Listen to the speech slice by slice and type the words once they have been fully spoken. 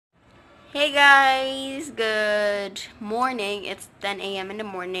Hey guys! Good morning. It's 10 a.m. in the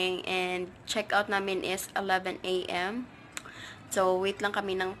morning and check out namin is 11 a.m. So, wait lang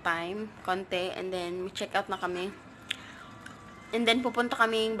kami ng time, konti, and then check out na kami. And then, pupunta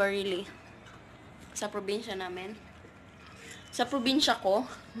kaming Barili sa probinsya namin. Sa probinsya ko,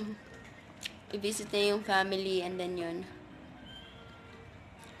 i-visit na yung family and then yun.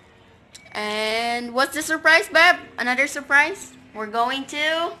 And what's the surprise, babe? Another surprise? We're going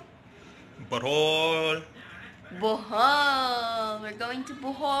to Bohol. Bohol. We're going to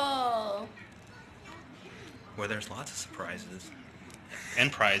Bohol. Where there's lots of surprises.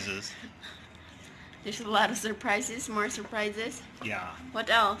 And prizes. There's a lot of surprises, more surprises. Yeah. What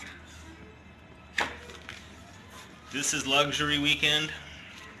else? This is luxury weekend.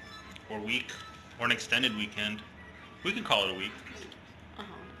 Or week. Or an extended weekend. We can call it a week.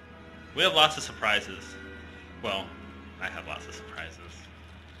 We have lots of surprises. Well, I have lots of surprises.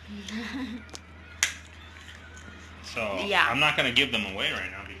 So, yeah. I'm not going to give them away right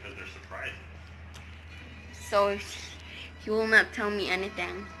now because they're surprises. So, you will not tell me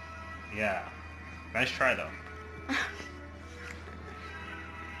anything. Yeah. Nice try, though.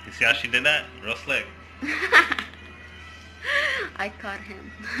 You see how she did that? Real slick. I caught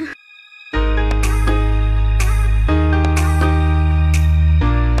him.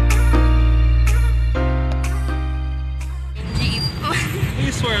 Jeep. I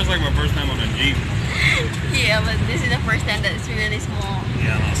swear it's like my first time on a Jeep. Yeah, but this is the first time that it's really small.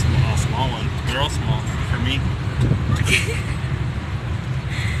 Yeah, a small one. They're all small for me. Jeep.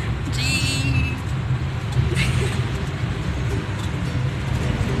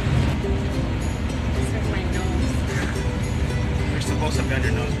 This is my nose. They're supposed to be on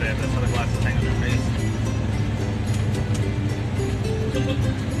your nose, babe. That's how the glasses hang on your face.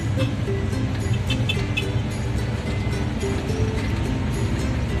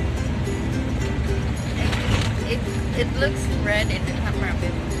 It looks red in the camera,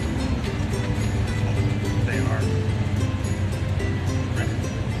 babe. They are.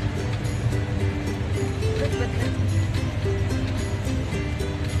 Look, look, look.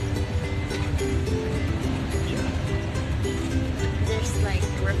 There's like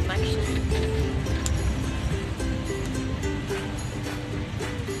reflection.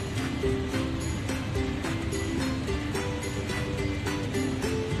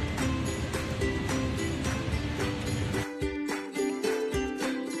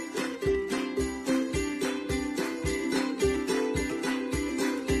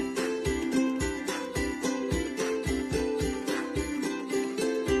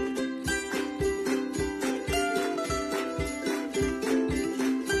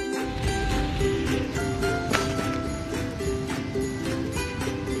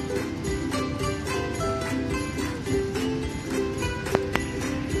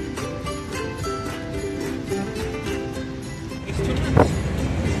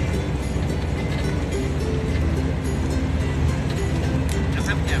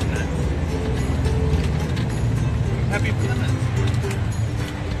 Happy Plymouth.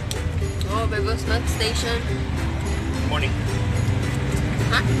 Oh, Bebos Milk Station. Morning.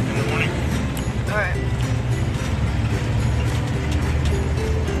 Huh? In the morning. Alright.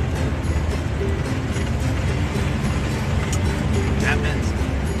 Happens.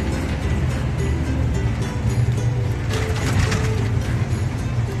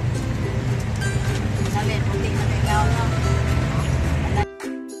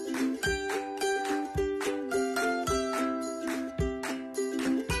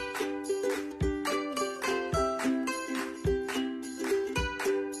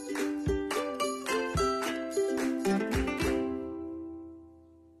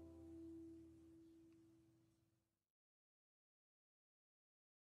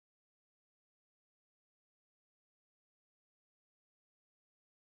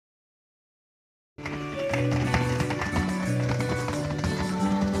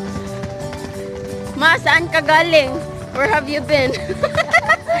 Ma, saan ka galing? Where have you been?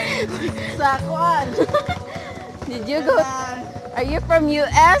 Sa kuan. Did you go? Are you from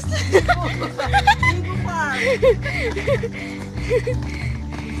US?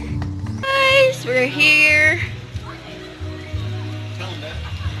 Guys, we're here. Tell them that.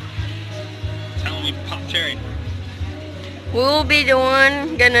 Tell them we pop cherry. We'll be the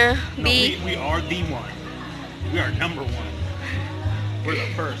one gonna No, be. we are the one. We are number one. We're the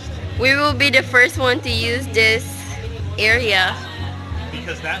first. We will be the first one to use this area.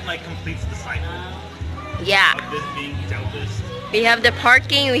 Because that like completes the cycle Yeah. of this being dopest. We have the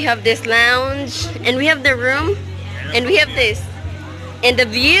parking, we have this lounge, and we have the room, and we have this. And the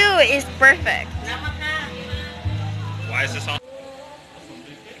view is perfect. Why is this on?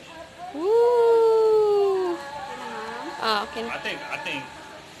 Woo! can. I think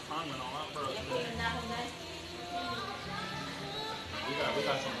Han went all out for us today. We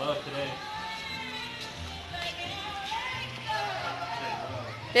got some love today.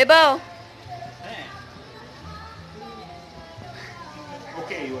 Bebo, Hey.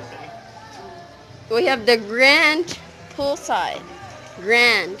 Okay, USA. we have the grand poolside.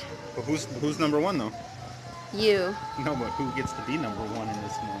 Grand. But who's number one though? You. No, but who gets to be number one in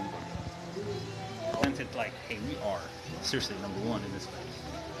this moment? Since it's like, hey, we are seriously number one in this place.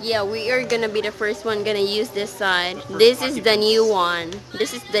 Yeah, we are gonna be the first one gonna use this side. The first This is the occupants. new one.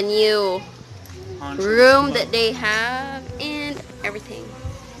 This is the new Han room Solo. that they have and everything.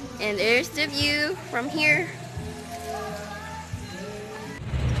 And there's the view from here.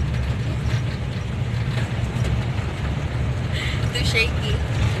 Too shaky.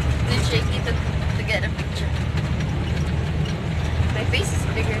 Too shaky to get a picture. My face is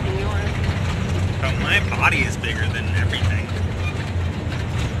bigger than yours. But my body is bigger than everything.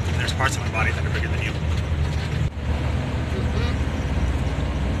 There's parts of my body that are bigger than you.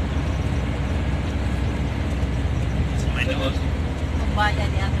 It's my nose.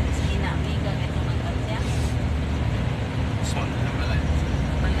 This one.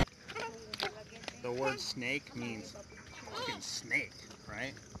 The word snake means fucking snake,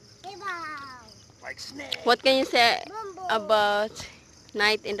 right? Like snake. What can you say about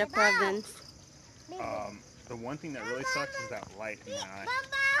night in the province? The one thing that really sucks is that light in my eye.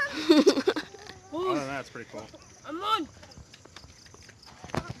 Other than that, it's pretty cool.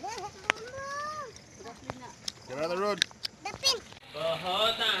 Get out of the road.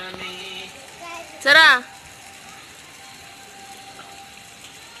 Sarah!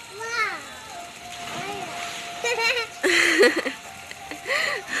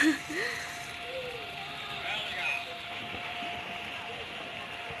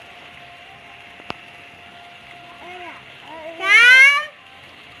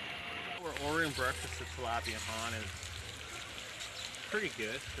 We're ordering breakfast at Tilapia Han is pretty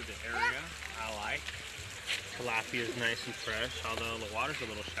good for the area. I like. Tilapia is nice and fresh, although the water's a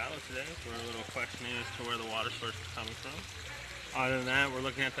little shallow today. We're a little questioning as to where the water source is coming from. Other than that, we're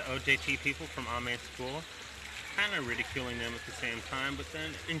looking at the OJT people from Ame School, kind of ridiculing them at the same time, but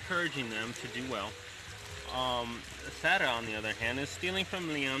then encouraging them to do well. Sarah, on the other hand, is stealing from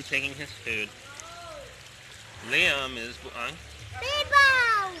Liam, taking his food. Liam is...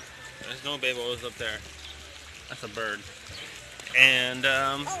 Bebo! There's no babos up there. That's a bird. And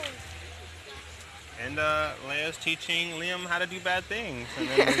Leia's teaching Liam how to do bad things, and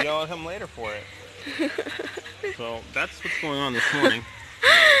then we'll yell at him later for it. So that's what's going on this morning.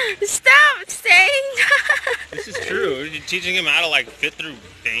 Stop saying that! This is true. You're teaching him how to like fit through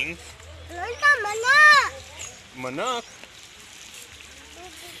things. Manok.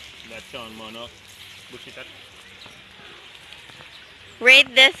 That's on Manok.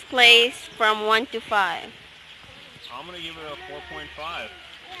 Rate this place from 1 to 5. I'm gonna give it a 4.5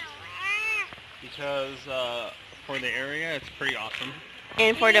 because for the area it's pretty awesome.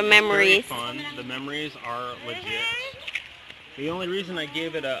 And for the memories. Very fun. The memories are legit. The only reason I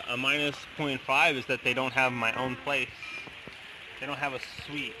gave it a minus 0.5 is that they don't have my own place. They don't have a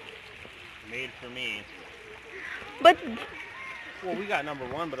suite made for me. But Well, we got number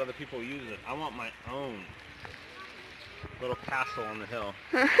one, but other people use it. I want my own little castle on the hill,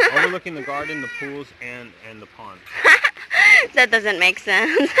 overlooking the garden, the pools, and the pond. that doesn't make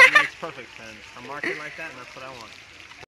sense. It makes perfect sense. I'm marketing like that, and that's what I want.